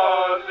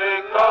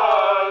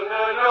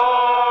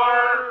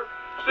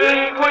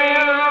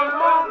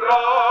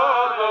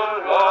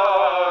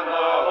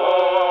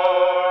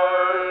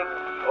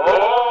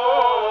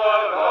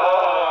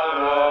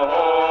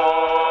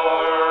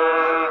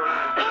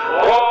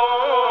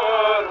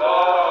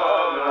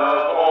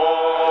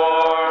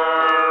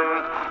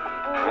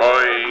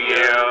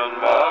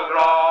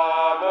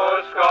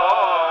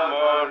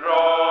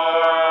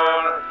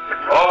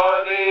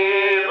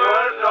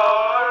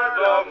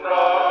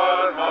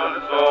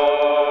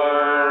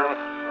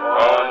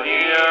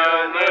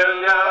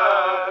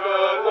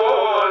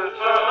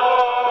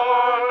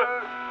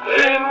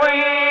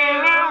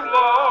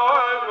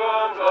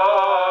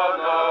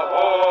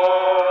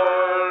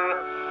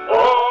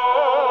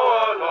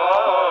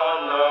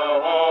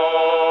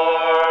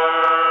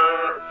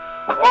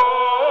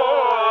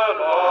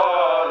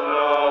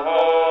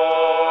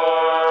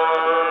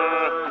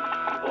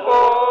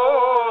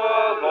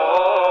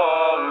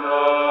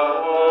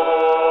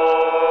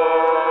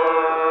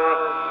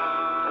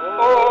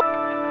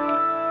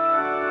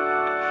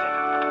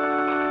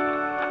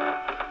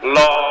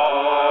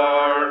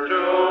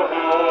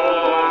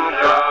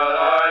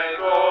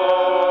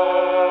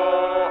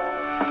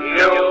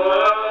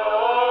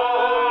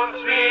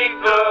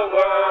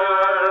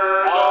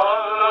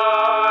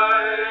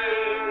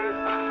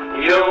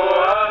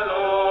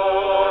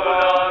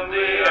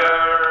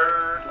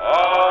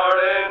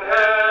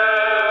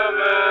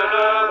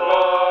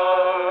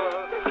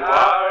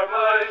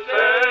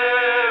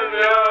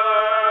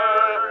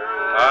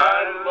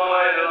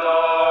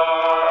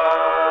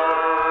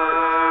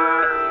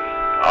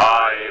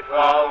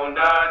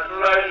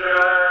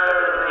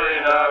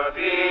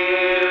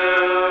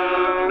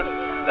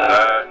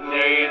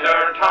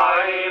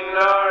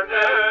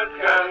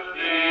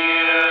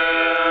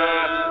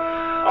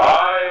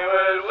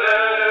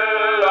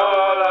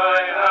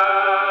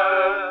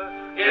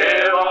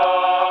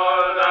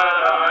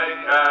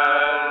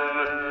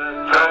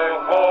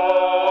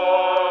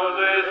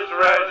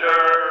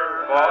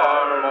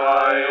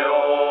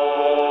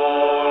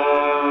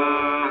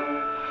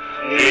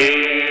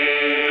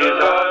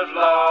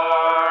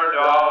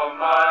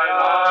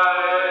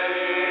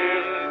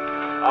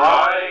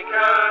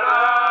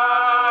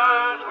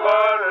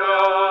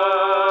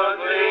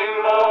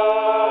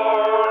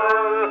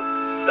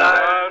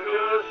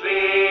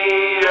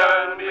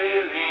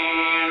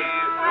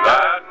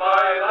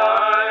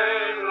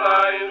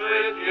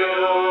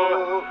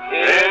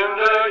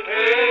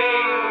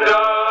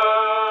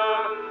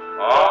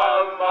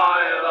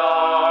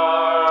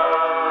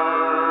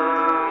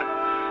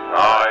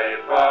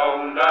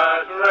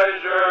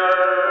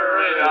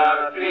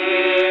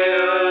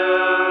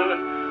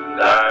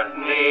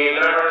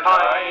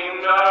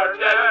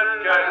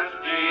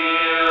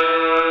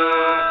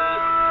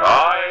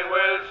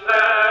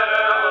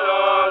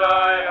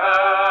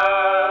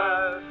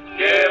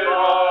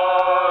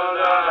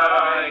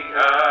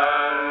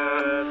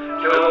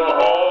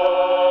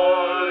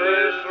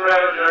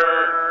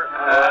treasure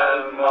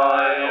as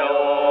my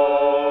own.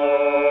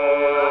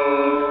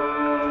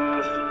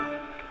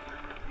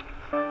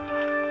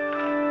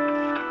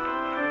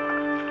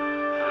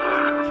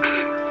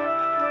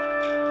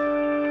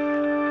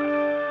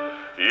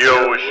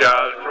 You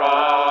shall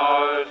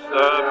cross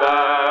the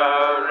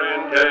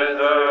barren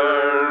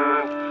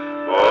desert,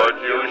 but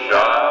you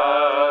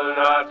shall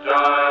not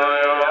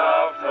die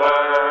of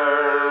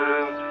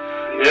thirst.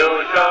 You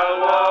shall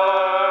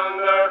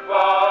wander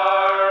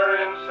far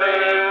in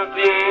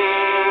safety,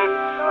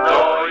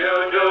 though you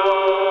do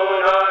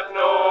not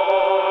know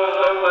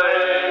the way.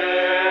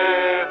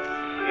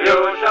 You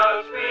shall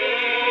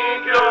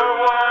speak your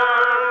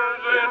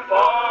words in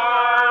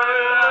far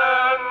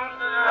lands,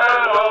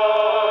 and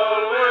all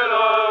will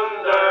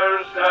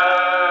understand.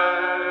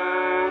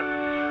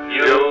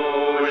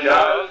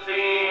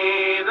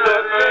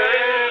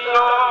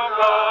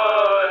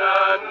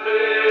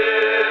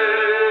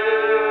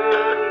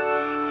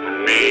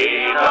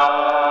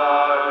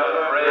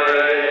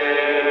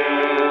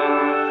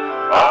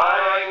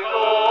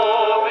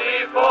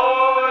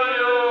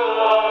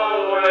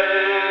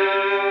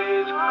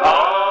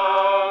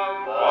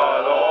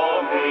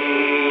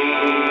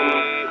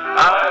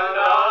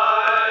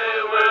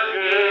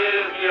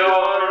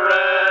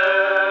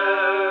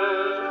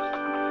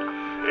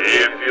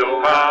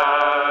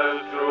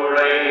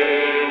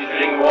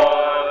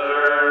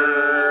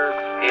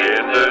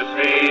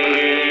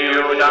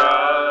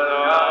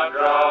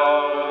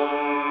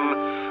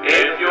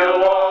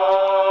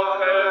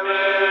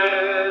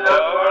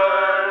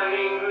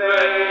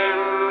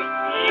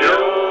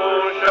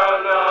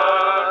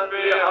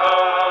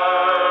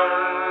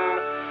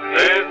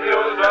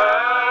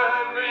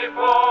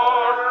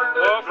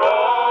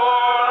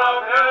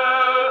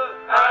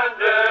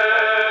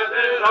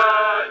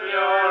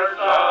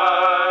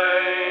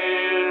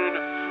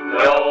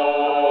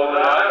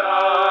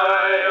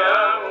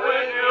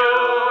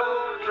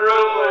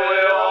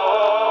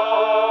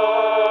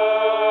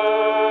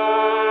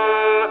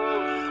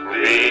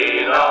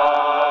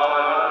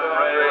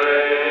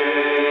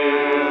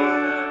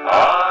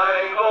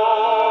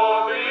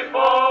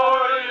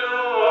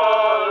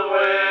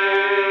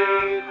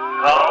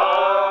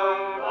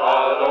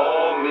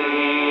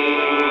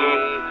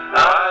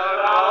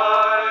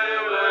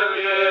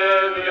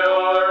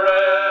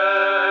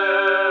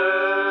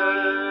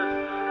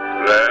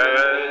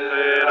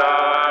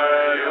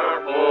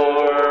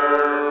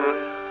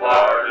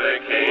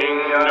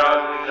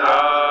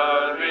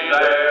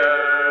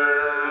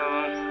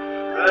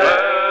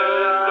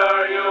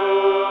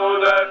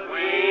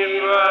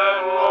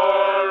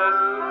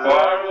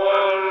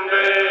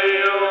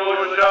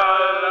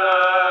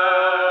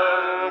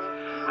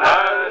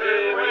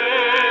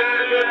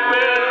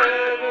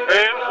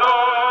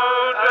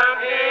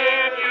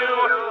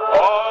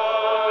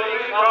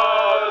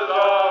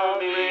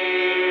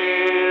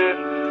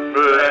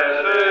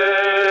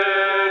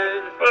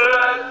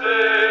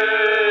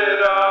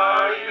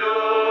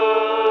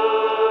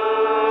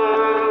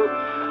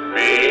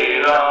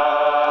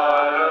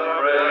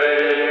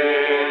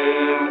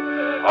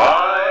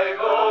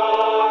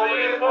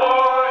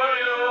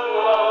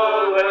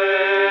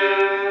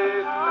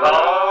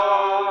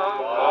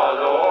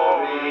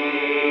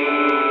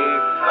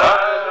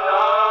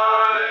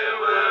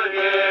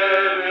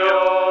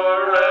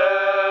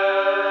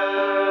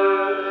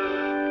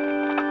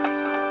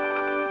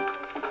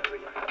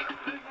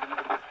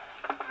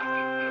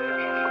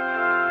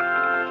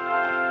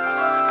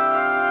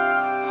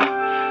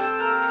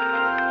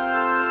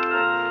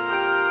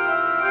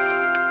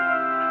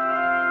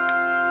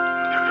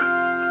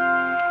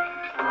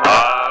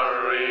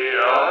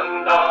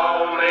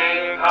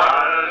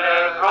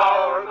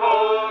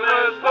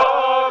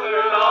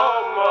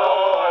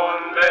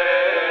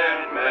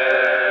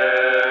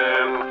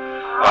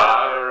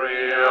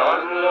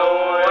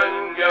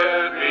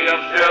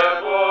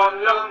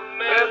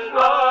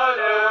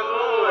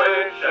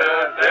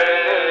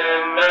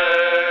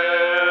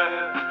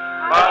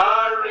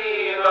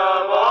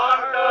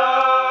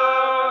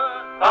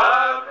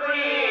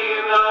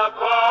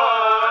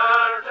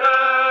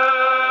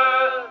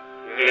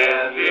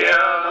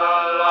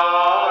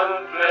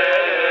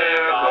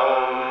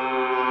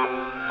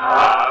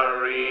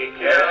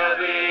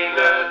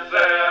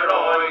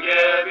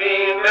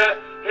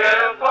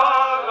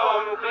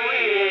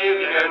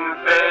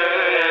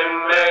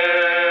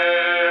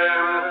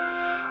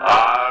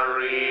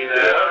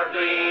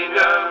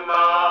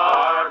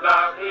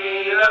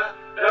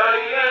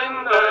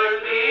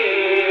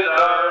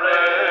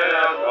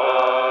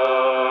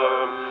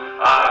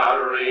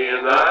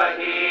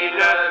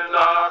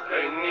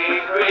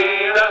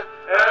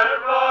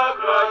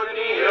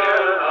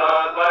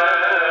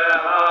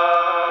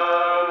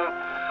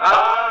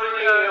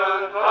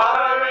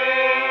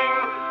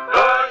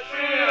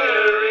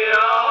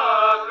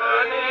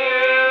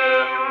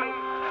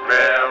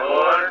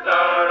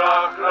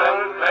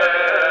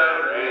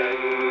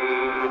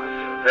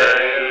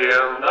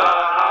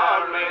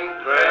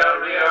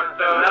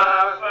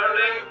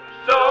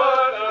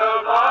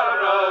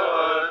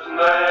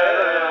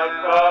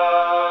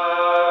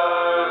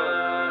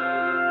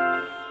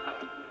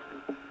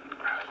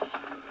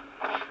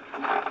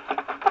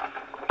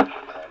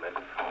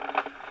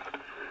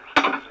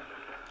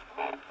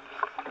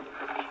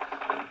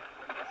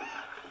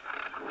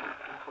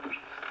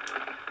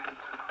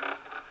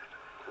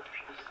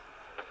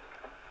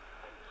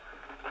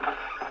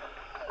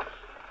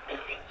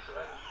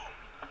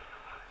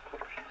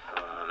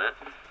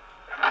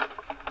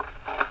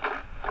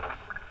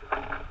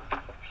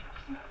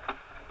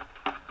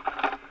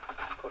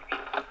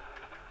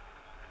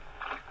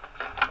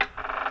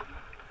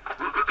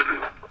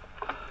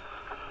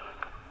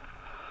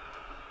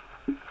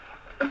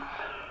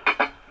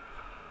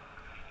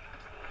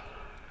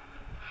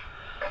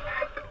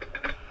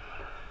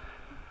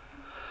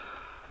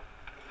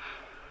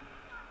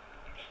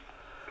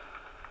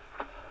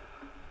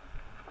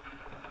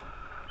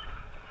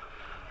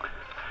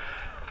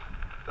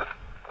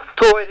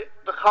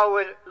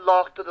 how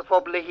locked to the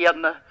public here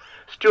na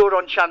steward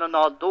on Shannon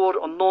or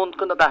door on non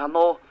gonna be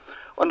no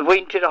on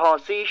winter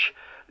horsish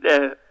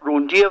the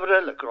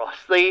rundivre le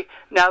grossly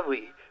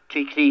navi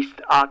to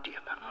Christ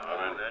artian.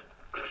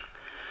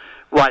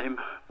 While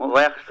my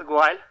work the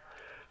while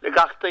le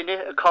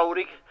gachtine a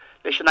cowrig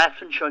le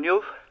shnaften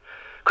shonuf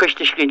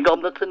Christisch gin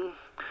Gobnait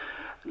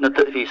na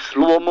vi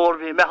slow more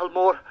vi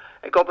mehalmore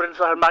a gobrins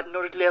are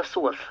madnor le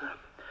source.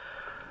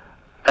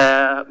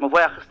 My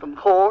work is them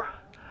core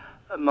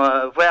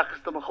my work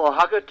is them cho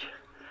haggard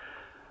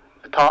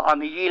tá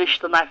an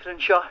yilish the nafren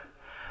sho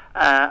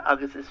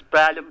agus is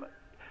bralum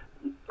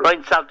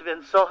Ryan south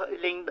of so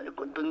ling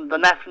the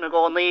nafren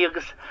go ni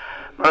agus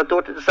mar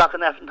dort the sack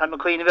nafren time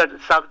queen ver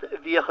south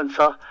vehicle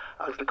so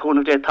as the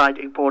corner of day tide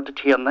imported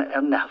here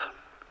and nav.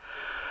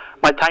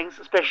 My thanks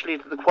especially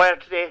to the choir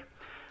today.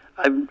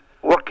 I'm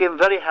working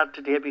very hard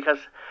today because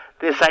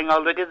they sang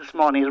already this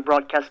morning a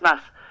broadcast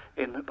mass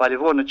in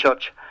Ballyvourney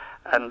church,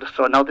 and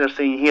so now they're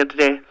singing here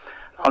today,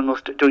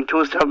 almost doing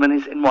 2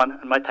 ceremonies in one,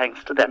 and my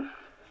thanks to them.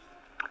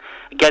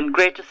 Again,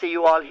 great to see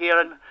you all here,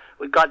 and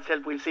with God's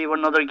help we'll see one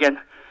another again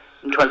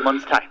in 12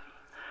 months' time.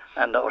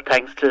 And our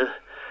thanks to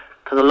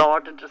the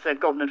Lord and to St.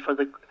 Gobnait for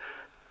the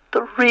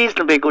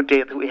reasonably good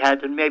day that we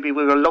had, and maybe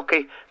we were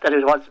lucky that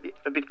it was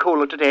a bit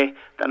cooler today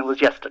than it was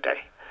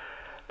yesterday.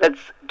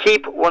 Let's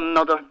keep one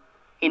another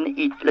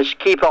let's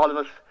keep all of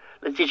us,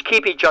 let's each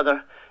keep each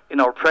other in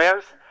our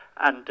prayers,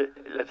 and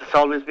let us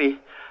always be,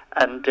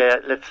 and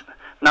let's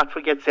not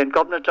forget St.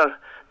 Gobnait, or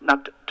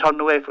not turn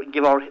away from,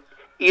 give our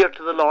ear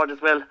to the Lord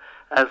as well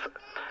as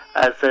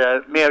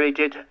Mary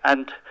did,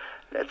 and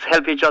let's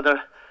help each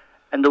other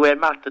in the way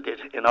Martha did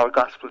in our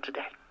gospel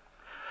today.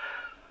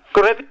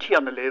 Go raibh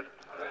tíana live.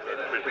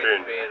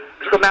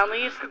 Go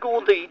mewn is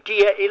go the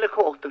dia ile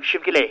cocht of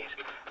Shivgileir.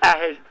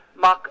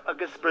 Mock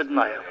agus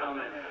Bridnair.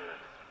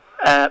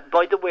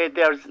 By the way,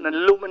 there's an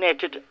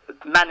illuminated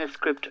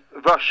manuscript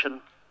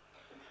version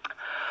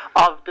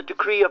of the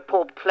decree of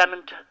Pope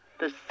Clement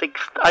the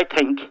Sixth, I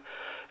think,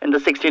 in the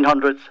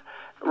 1600s,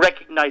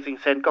 recognizing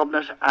St.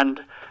 Gobnait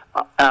and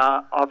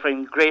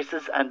offering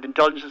graces and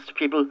indulgences to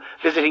people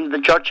visiting the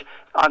church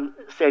on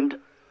St.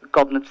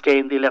 Gobnait's Day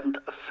in the 11th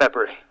of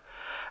February.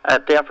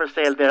 They are for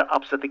sale there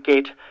opposite the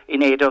gate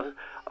in aid of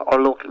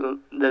our local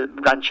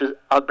branch of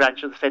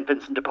the St.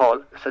 Vincent de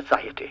Paul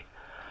Society.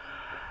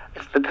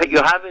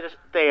 You have it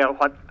there,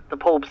 what the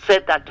Pope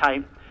said that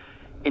time,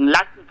 in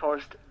Latin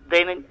first,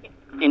 then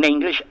in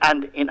English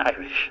and in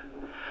Irish.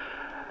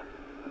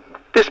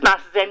 This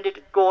Mass is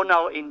ended. Go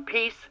now in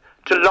peace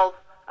to love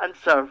and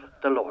serve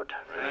the Lord.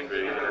 Thanks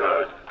be to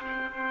God.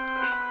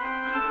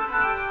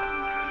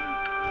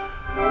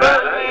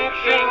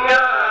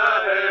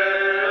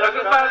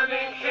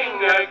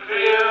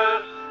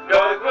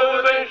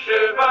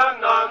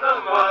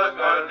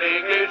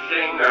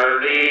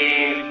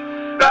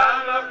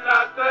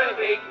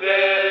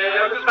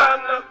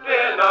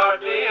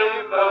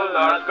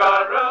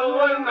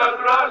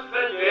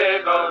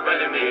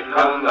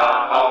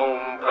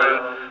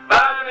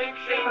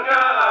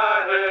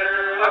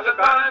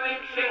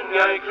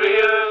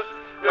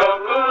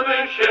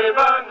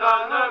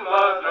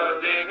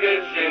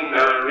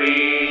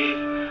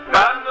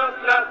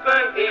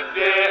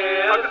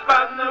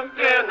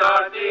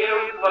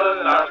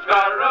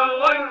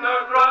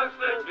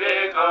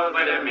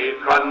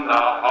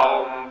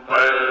 Home